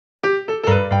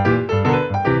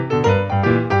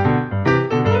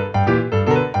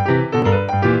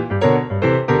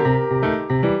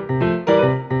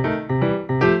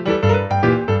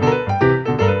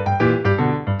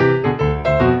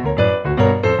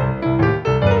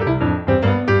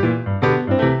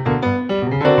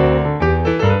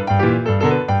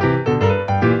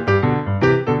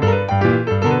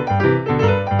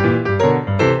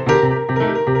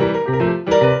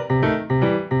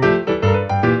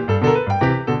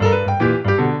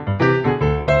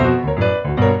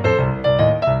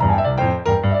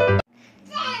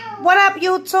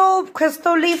YouTube?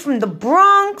 Crystal Lee from the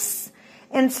Bronx.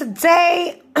 And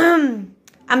today, I'm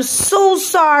so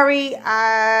sorry.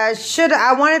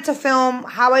 I wanted to film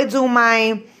how I do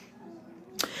my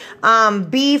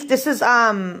beef. This is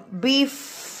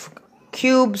beef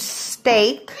cube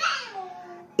steak.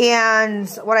 And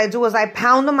what I do is I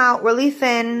pound them out really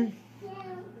thin.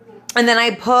 And then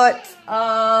I put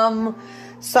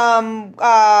some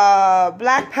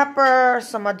black pepper,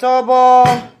 some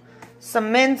adobo,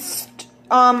 some minced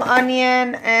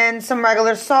onion, and some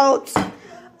regular salt.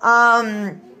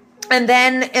 And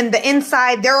then in the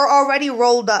inside, they're already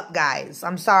rolled up, guys.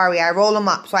 I'm sorry, I roll them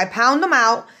up. So I pound them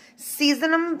out,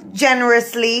 season them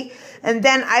generously, and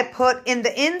then I put in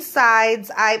the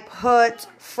insides, I put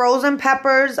frozen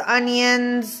peppers,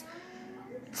 onions,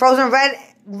 frozen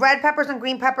red peppers and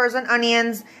green peppers and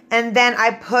onions, and then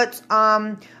I put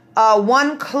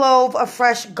 1 clove of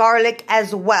fresh garlic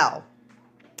as well.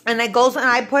 And it goes, and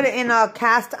I put it in a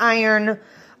cast iron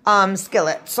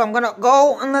skillet. So I'm gonna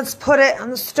go and let's put it on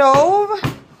the stove.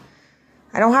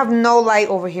 I don't have no light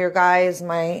over here, guys.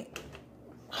 My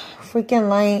freaking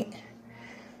light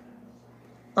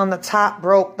on the top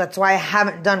broke. That's why I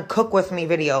haven't done cook with me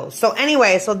videos. So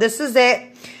anyway, so this is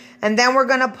it. And then we're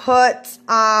gonna put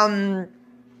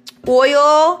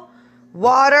oil,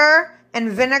 water,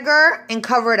 and vinegar and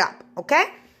cover it up, okay?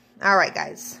 All right,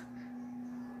 guys.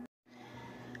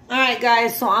 All right,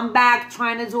 guys, so I'm back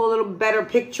trying to do a little better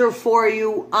picture for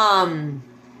you. I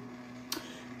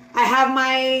have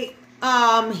my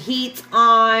heat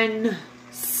on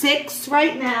 6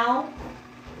 right now.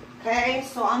 Okay,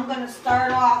 so I'm going to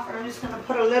start off, and I'm just going to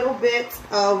put a little bit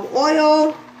of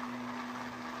oil.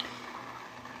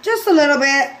 Just a little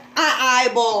bit. I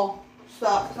eyeball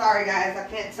stuff. Sorry, guys, I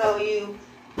can't tell you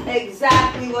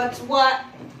exactly what's what.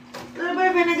 A little bit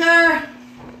of vinegar.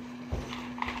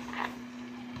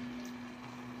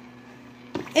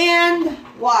 And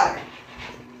water.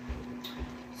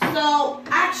 So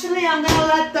actually I'm gonna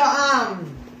let the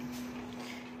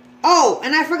oh,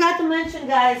 and I forgot to mention,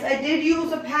 guys, I did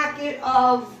use a packet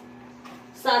of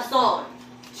Sazon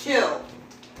Chill.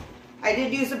 I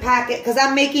did use a packet because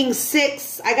I'm making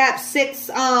 6. I got 6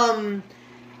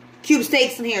 cube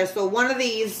steaks in here, so one of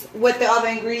these with the other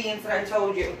ingredients that I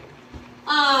told you.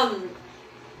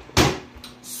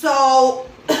 So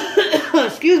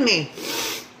excuse me.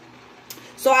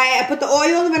 So I put the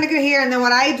oil and the vinegar here, and then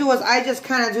what I do is I just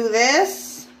kind of do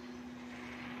this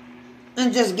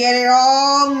and just get it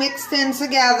all mixed in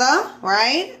together,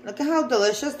 right? Look at how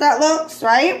delicious that looks,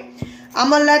 right?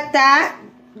 I'm going to let that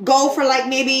go for like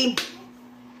maybe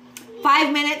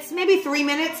 5 minutes, maybe 3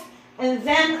 minutes, and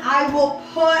then I will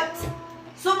put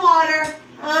some water.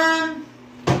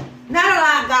 Not a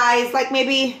lot, guys, like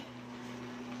maybe,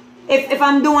 if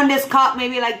I'm doing this cup,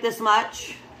 maybe like this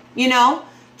much, you know?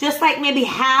 Just like maybe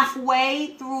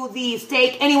halfway through the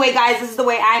steak. Anyway, guys, this is the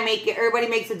way I make it. Everybody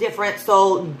makes it different,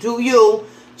 so do you.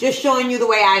 Just showing you the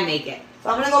way I make it.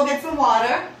 So I'm going to go get some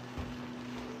water.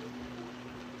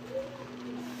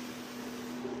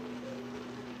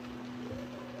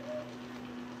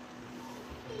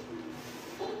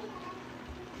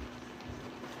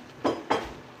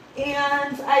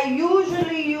 And I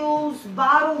usually use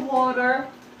bottled water.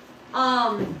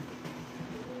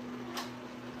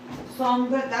 So I'm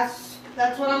good. That's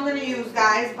what I'm gonna use,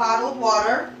 guys. Bottled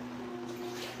water.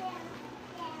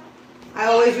 I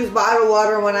always use bottled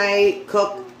water when I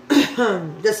cook.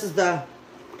 This is the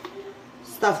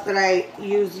stuff that I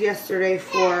used yesterday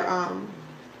for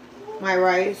my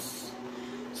rice.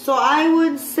 So I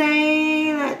would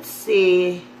say, let's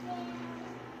see.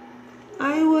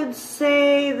 I would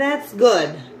say that's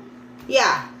good.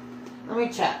 Yeah. Let me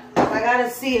check. I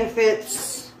gotta see if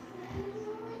it's.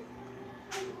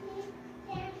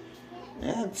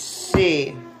 Let's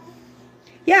see.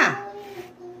 Yeah.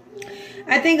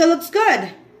 I think it looks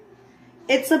good.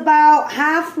 It's about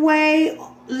halfway,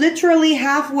 literally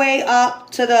halfway up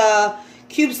to the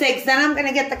cube steaks. Then I'm going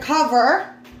to get the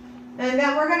cover. And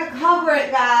then we're going to cover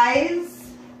it, guys.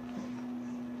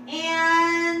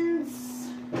 And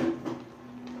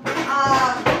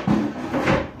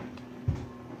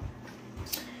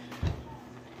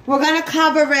we're going to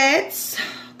cover it.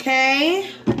 Okay.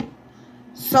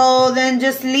 So then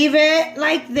just leave it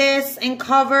like this and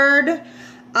covered.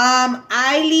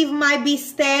 I leave my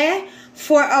bistec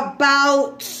for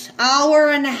about 1.5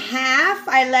 hours.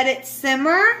 I let it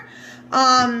simmer.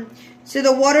 So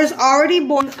the water's already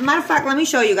boiling. Matter of fact, let me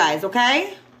show you guys,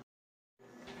 okay?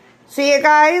 See it,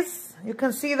 guys? You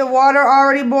can see the water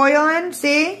already boiling.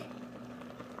 See?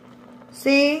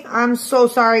 See? I'm so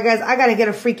sorry, guys. I gotta get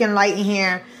a freaking light in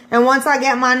here. And once I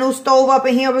get my new stove up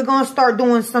in here, we're going to start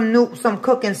doing some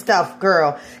cooking stuff,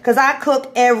 girl. Because I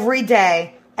cook every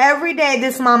day. Every day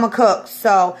this mama cooks.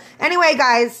 So, anyway,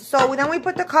 guys. So, then we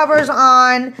put the covers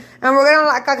on. And we're going to,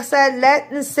 like I said,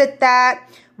 let it sit that.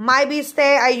 My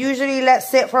bistec, I usually let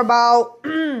sit for about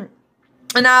an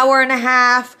hour and a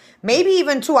half. Maybe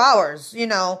even 2 hours, you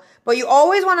know. But you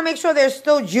always want to make sure there's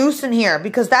still juice in here.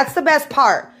 Because that's the best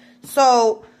part.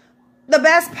 So, the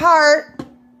best part...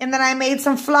 And then I made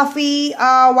some fluffy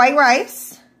white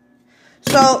rice.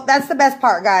 So that's the best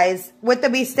part, guys, with the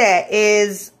bistec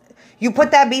is you put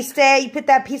that bistec, you put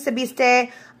that piece of bistec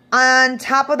on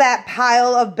top of that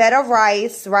pile of bed of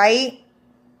rice, right?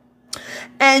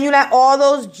 And you let all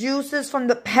those juices from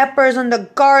the peppers and the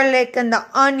garlic and the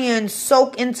onions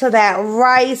soak into that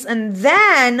rice. And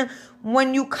then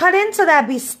when you cut into that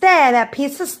bistec, that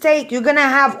piece of steak, you're going to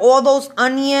have all those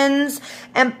onions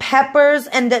and peppers,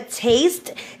 and the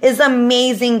taste is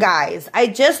amazing, guys. I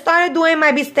just started doing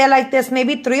my bistec like this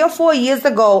maybe 3 or 4 years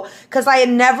ago because I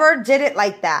never did it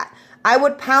like that. I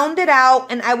would pound it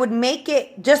out and I would make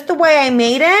it just the way I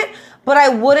made it, but I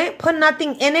wouldn't put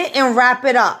nothing in it and wrap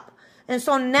it up. And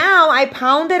so now I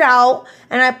pound it out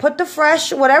and I put the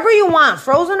fresh, whatever you want,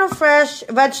 frozen or fresh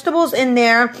vegetables in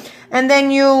there, and then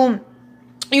you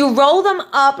roll them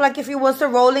up like if you was to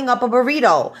rolling up a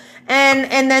burrito.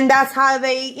 And then that's how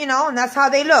they, you know, and that's how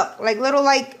they look. Like little,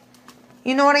 like,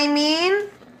 you know what I mean?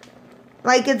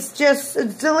 Like it's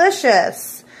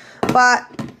delicious. But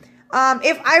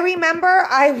if I remember,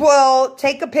 I will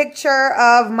take a picture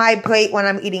of my plate when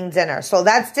I'm eating dinner. So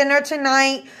that's dinner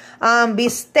tonight.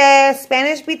 Bistec,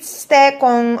 Spanish bistec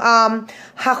con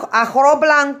arroz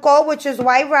blanco, which is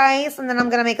white rice. And then I'm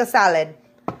going to make a salad.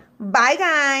 Bye,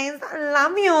 guys.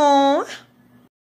 Love you.